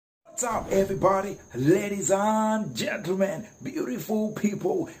What's up, everybody, ladies and gentlemen, beautiful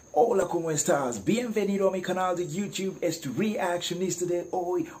people? Hola, ¿cómo estás? Bienvenido a mi canal de YouTube, Reactionista de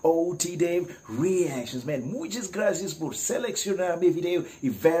hoy, OT Dave Reactions, man. Muchas gracias por seleccionar mi video y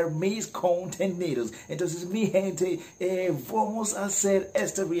ver mis contenidos. Entonces, mi gente, vamos a hacer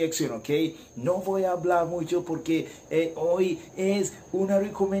esta reacción, ¿ok? No voy a hablar mucho porque hoy es una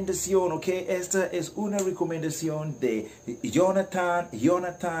recomendación, ¿ok? Esta es una recomendación de Jonathan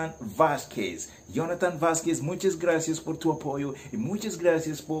Vasquez. Jonathan Vasquez, muchas gracias por tu apoyo y muchas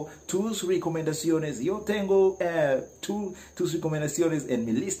gracias por tus recomendaciones. Yo tengo tus recomendaciones en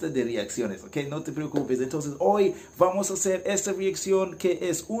mi lista de reacciones, ¿ok? No te preocupes. Entonces, hoy vamos a hacer esta reacción que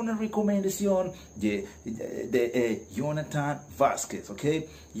es una recomendación de Jonathan Vasquez, ¿ok?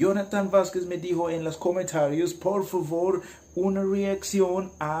 Jonathan Vasquez me dijo en los comentarios, por favor, una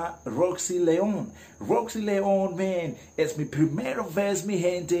reacción a Roxy Leone. Roxy Leone, man, es mi primera vez, mi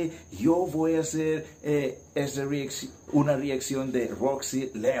gente. Yo voy a hacer una reacción de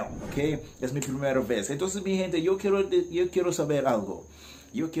Roxy Leone, ¿ok? Es mi primera vez. Entonces, mi gente, yo quiero saber algo.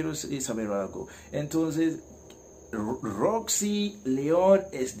 Entonces, Roxy Leone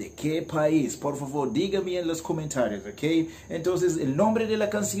es de qué país? Por favor, dígame en los comentarios, ¿ok? Entonces, el nombre de la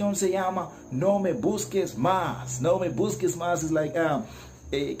canción se llama No Me Busques Más. No Me Busques Más es like,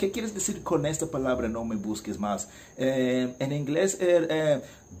 ¿qué quieres decir con esta palabra, no me busques más? En inglés,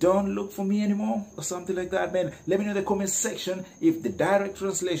 don't look for me anymore, or something like that, man. Let me know in the comment section if the direct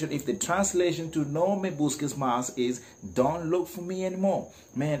translation, if the translation to no me busques más is don't look for me anymore.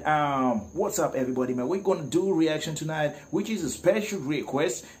 Man, what's up, everybody, man? We're going to do a reaction tonight, which is a special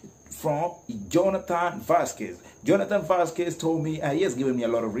request from Jonathan Vasquez. Jonathan Vasquez told me, he has given me a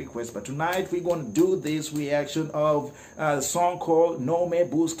lot of requests, but tonight we're going to do this reaction of a song called No Me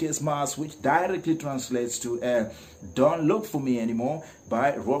Busques Más, which directly translates to Don't Look For Me Anymore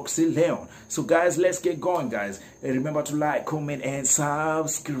by Roxy Leone. So guys, let's get going, guys. And remember to like, comment, and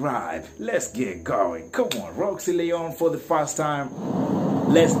subscribe. Let's get going. Come on, Roxy Leone for the first time.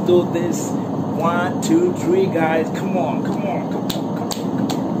 Let's do this. 1, 2, 3, guys. Come on.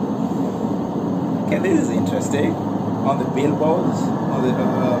 Okay, this is interesting. On the billboards, on the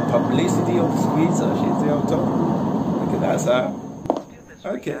publicity of the streets, she's on top. Look at that, sir.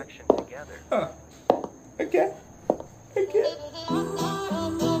 Okay. Okay.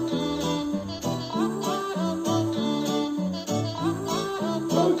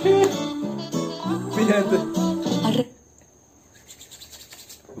 Mi gente.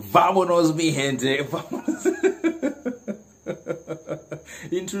 Vámonos, mi gente. Vámonos.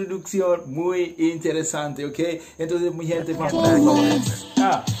 Introducción muy interesante, ¿ok? Entonces, mi gente, vamos.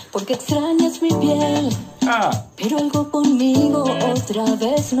 Porque extrañas mi piel, pero algo conmigo otra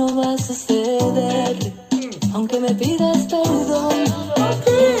vez no va a suceder. Aunque me pidas perdón,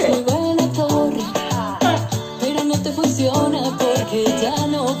 eres muy buena torre, pero no te funciona porque ya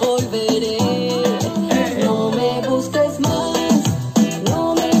no volveré. No me busques más,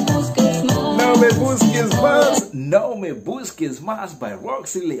 no me busques más. No me busques más. No Me Busques Más by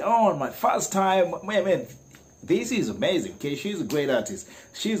Roxy Leone. My first time, man, this is amazing, okay? She's a great artist.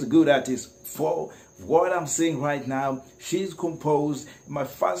 She's a good artist. For what I'm saying right now, she's composed. My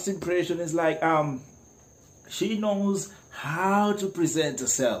first impression is like, she knows how to present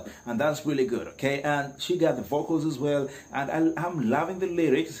herself, and that's really good, okay? And she got the vocals as well, and I'm loving the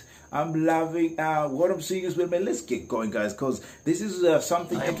lyrics. I'm loving what I'm seeing as well, man. Let's get going, guys, because this is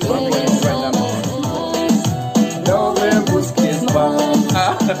something right now. No me busques más.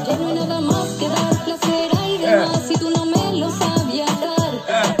 Ya no hay nada más que dar placer y demás si tú no me lo sabías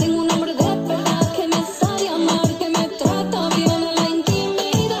dar. Tengo un hombre de verdad que me sabe amar, que me trata bien en la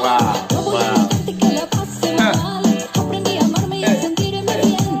intimidad. No voy a dejarte que la pase mal. Aprendí a amarme y a sentirme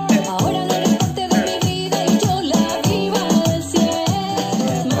bien. Ahora no eres parte de mi vida y yo la vivo al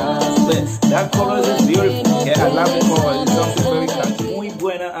 100%. That chorus is beautiful. Yeah, I love the chorus. It's something very catchy. Muy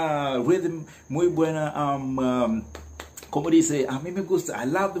buena rhythm, muy buena como dice, a mí me gusta, I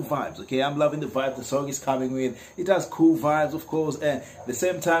love the vibes, okay? I'm loving the vibe the song is coming with. It has cool vibes, of course, and at the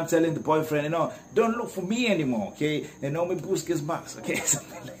same time telling the boyfriend, you know, don't look for me anymore, okay? And no me busques más, okay?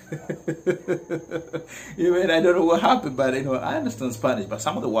 Something like that. You mean, I don't know what happened, but, you know, I understand Spanish, but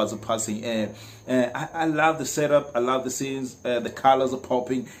some of the words are passing, and I love the setup, I love the scenes, the colors are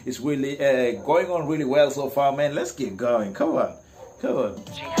popping. It's really going on really well so far, man. Let's get going, come on. No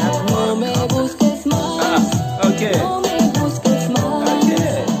me busques más. Okay. No me busques más.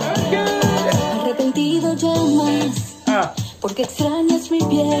 Okay. Arrepentido ya más. Porque extrañas mi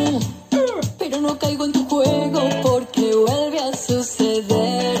piel. Pero no caigo en tu juego porque vuelve a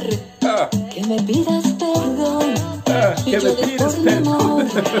suceder. Que me pidas perdón. Y que me pidas perdón.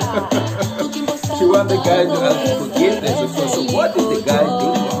 She want the guy to ask for forgiveness, of course. So what did the guy do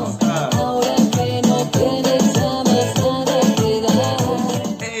wrong?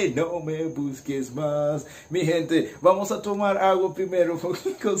 Hey, no me busques más. Mi gente, vamos a tomar agua primero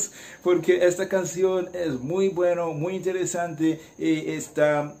porque esta canción es muy bueno, muy interesante y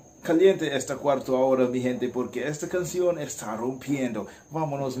está caliente esta cuarto ahora, mi gente, porque esta canción está rompiendo.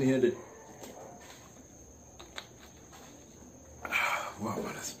 Vámonos, mi gente.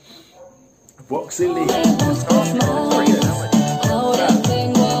 Vámonos. Roxy Leone. Ahora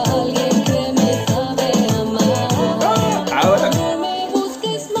tengo a alguien que me sabe amar. Ahora, No me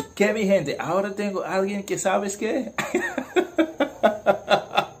busques más. ¿qué, mi gente? Ahora tengo a alguien que sabes qué.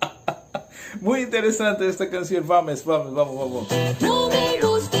 Muy interesante esta canción. Vamos. No me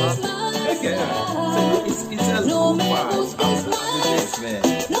busques más. Okay. So it's just No me vibes. busques más. Man.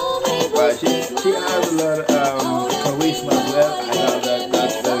 No me But busques she has a lot of charisma as well. I love that.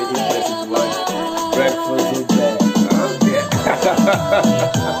 That's very impressive to watch. Breakfast with that.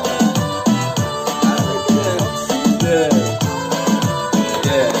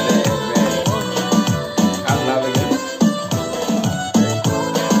 Yeah, man. I'm loving it.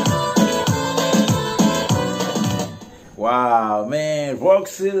 Wow, man,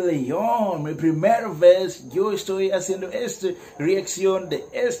 Roxy Leone, mi primera vez yo estoy haciendo esta reacción de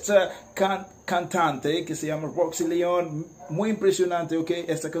esta cantante que se llama Roxy Leone. Muy impresionante, ok,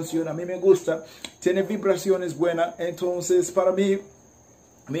 esta canción a mí me gusta, tiene vibraciones buenas. Entonces para mí,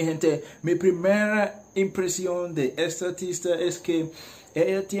 mi gente, mi primera impresión de esta artista es que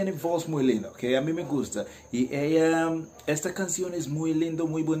ella tiene voz muy linda, ok, a mí me gusta. Y ella, esta canción es muy lindo,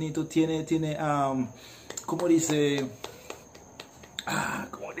 muy bonito, tiene, ¿cómo dice?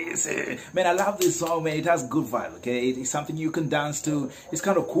 ¿Cómo dice? Man, I love this song, man. It has good vibe, okay? It's something you can dance to. It's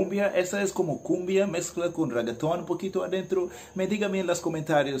kind of cumbia. Esa es como cumbia mezcla con reggaetón un poquito adentro. Me díganme en los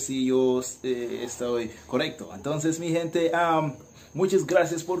comentarios si yo estoy correcto. Entonces, mi gente, muchas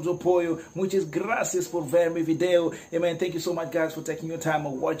gracias por su apoyo. Muchas gracias por ver mi video. And man, thank you so much, guys, for taking your time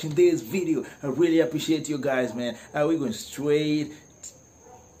and watching this video. I really appreciate you guys, man. We're going straight.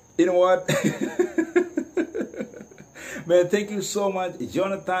 You know what? Man, thank you so much,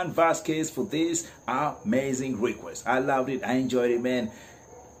 Jonathan Vasquez, for this amazing request. I loved it. I enjoyed it, man.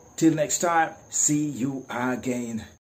 Till next time, see you again.